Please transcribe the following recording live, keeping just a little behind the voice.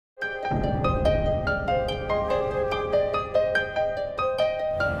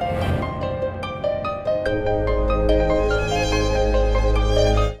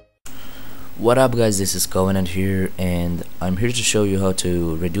What up guys, this is TheCoV3NanT here, and I'm here to show you how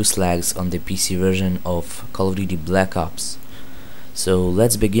to reduce lags on the PC version of Call of Duty Black Ops. So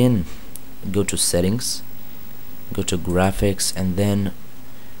let's begin. Go to settings, go to graphics, and then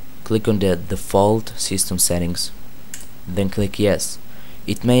click on the default system settings, then click yes.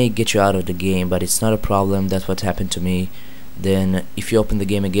 It may get you out of the game, but it's not a problem. That's what happened to me. Then if you open the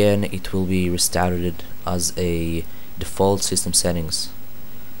game again, it will be restarted as a default system settings.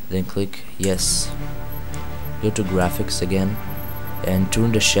 Then click yes. Go to graphics again and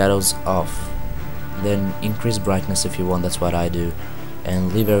turn the shadows off, then increase brightness if you want. That's what I do,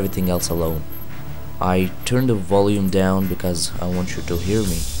 and leave everything else alone. I turn the volume down because I want you to hear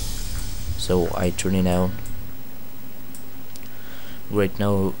me, so I turn it down. Great,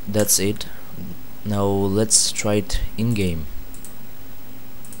 now that's it. Now let's try it in game.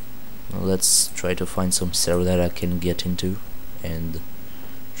 Let's try to find some server that I can get into and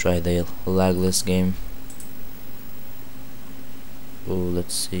try the lagless game. Oh,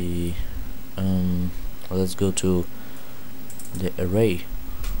 let's see. Let's go to the array.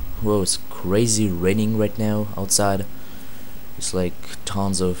 Whoa, it's crazy raining right now outside. It's like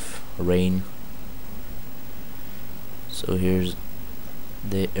tons of rain. So here's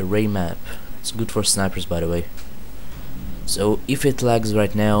the array map. It's good for snipers, by the way. So if it lags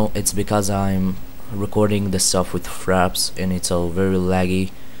right now, it's because I'm recording the stuff with fraps and it's a very laggy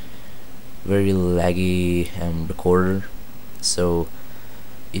recorder, so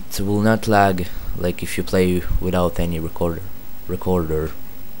it will not lag like if you play without any recorder.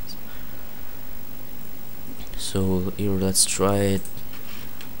 So here, let's try it.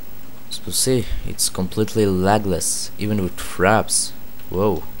 So see, it's completely lagless even with fraps.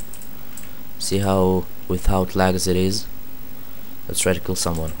 Whoa, see how without lags it is. Let's try to kill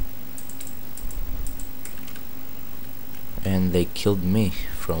someone, and they killed me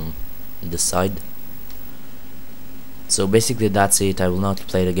from the side. So basically that's it. I will not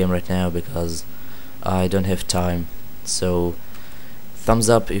play the game right now because I don't have time. So thumbs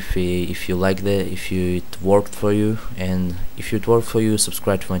up if you liked it, if it worked for you, and if it worked for you,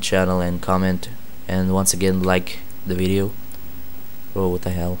 subscribe to my channel and comment, and once again like the video. Oh, what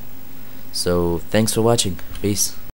the hell. So thanks for watching. Peace.